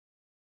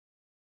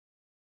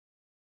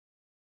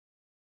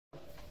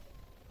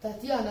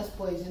Tatiana's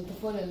poisoned to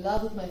fall in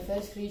love with my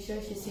first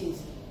creature she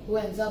sees, who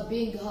ends up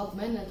being half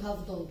man and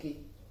half donkey.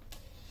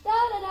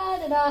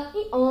 Da-da-da-da-da,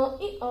 ee-oh,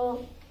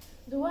 ee-oh.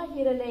 Do I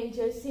hear an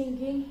angel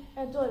singing?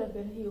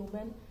 Adorable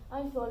human,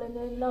 I'm falling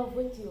in love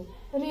with you.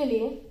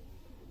 Really?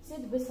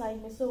 Sit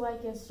beside me so I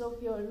can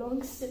stroke your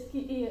long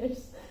silky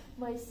ears.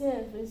 My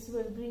service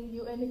will bring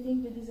you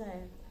anything you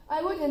desire.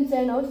 I wouldn't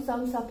turn out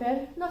some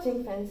supper,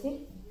 nothing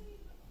fancy.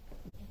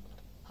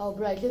 How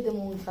brightly the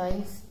moon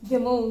shines. The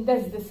moon,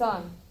 that's the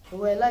sun.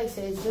 Well, I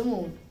say it's the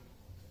moon.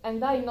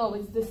 And I know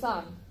it's the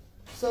sun.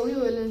 So you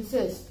will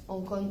insist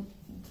on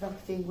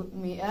contracting with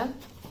me, eh?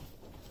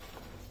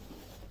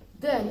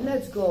 Then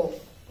let's go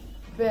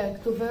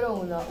back to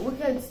Verona. We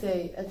can't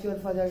stay at your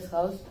father's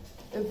house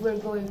if we're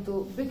going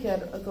to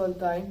bicker at all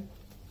time.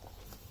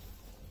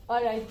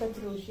 All right,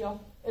 Petruccio.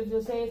 If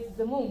you say it's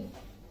the moon,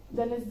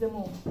 then it's the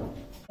moon.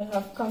 I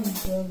have come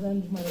to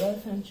avenge my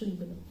wife and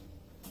children.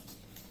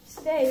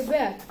 Stay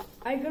back.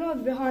 I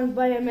cannot be harmed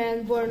by a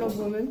man born of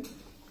woman.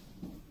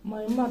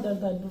 My mother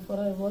died before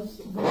I was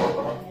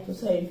born to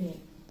save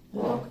me.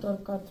 The doctor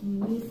cut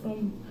me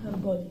from her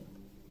body.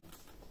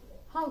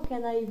 How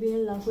can I be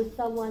in love with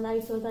someone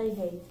I thought I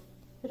hate?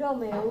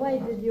 Romeo, why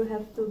did you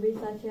have to be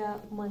such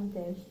a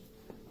montage?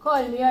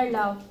 Call me your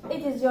love.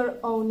 It is your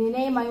only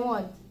name I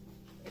want.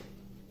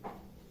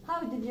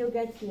 How did you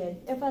get here?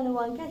 If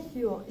anyone catches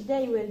you,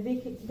 they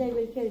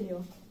will kill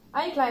you.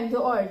 I climbed the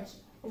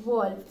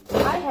wall.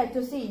 I had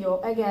to see you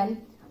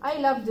again. I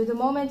loved you the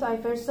moment I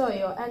first saw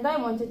you, and I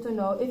wanted to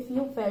know if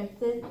you felt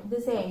the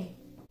same.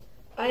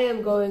 I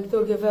am going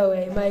to give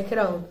away my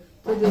crown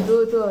to the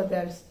two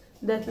daughters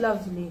that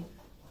loves me.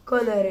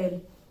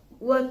 Conaril,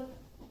 what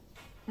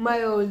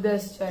my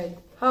oldest child,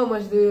 how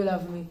much do you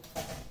love me?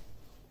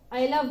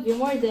 I love you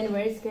more than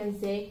words can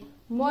say,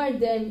 more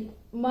than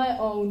my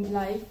own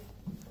life.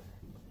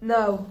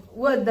 Now,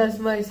 what does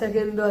my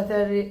second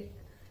daughter,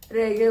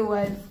 Regan,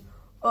 wife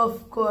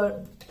of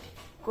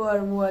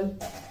Cornwall,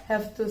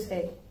 have to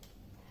say?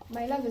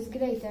 My love is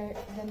greater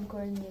than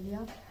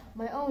Cornelia.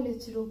 My only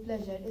true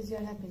pleasure is your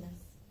happiness.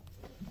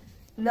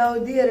 Now,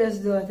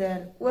 dearest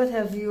daughter, what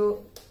have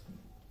you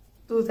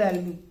to tell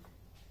me?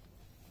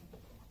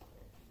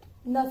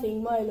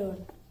 Nothing, my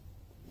lord.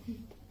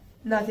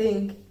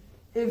 Nothing.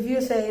 If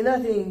you say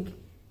nothing,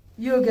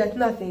 you get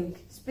nothing.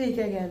 Speak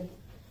again.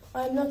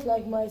 I'm not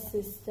like my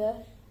sister.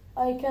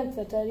 I can't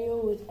flatter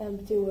you with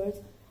empty words.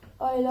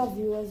 I love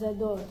you as a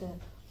daughter.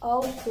 I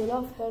ought to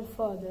love her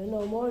father,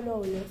 no more, no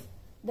less.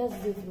 That's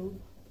the truth.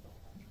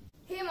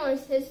 He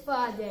mourns his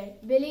father,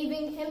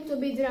 believing him to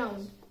be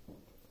drowned.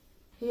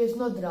 He is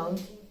not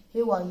drowned.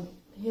 He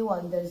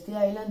wanders the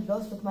island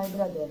lost with my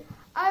brother.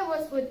 I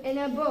was put in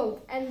a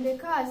boat and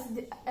cast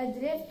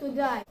adrift to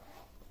die.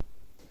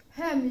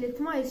 Hamlet,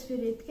 my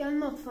spirit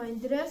cannot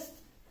find rest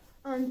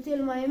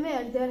until my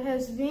murder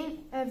has been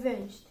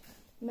avenged.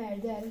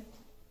 Murder?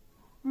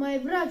 My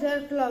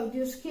brother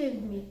Claudius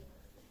killed me.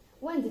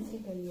 When did he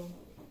kill you?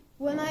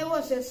 When I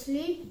was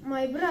asleep,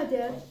 my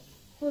brother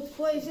put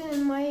poison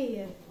in my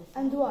ear.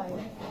 And why?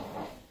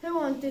 He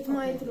wanted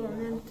my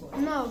throne,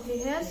 and now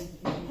he has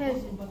it.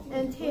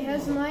 And he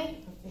has my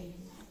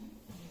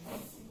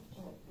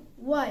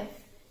wife,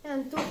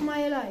 and took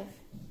my life.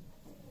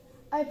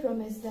 I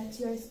promise that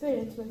your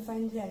spirit will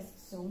find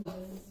rest soon.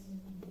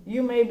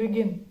 You may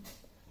begin.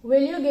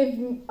 Will you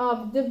give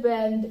up the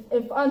band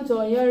if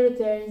Antonio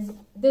returns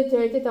the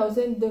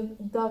 30,000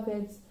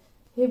 ducats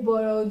he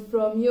borrowed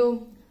from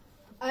you?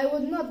 I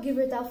would not give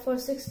it up for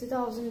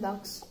 60,000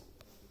 ducks.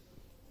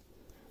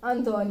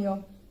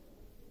 Antonio,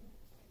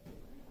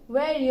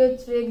 were you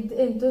tricked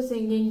into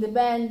singing the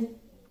band?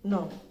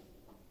 No.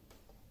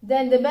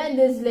 Then the band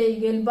is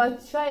legal,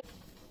 but try.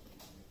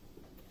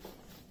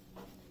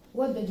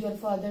 What did your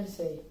father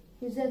say?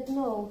 He said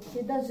no,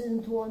 he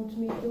doesn't want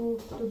me to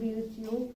be with you.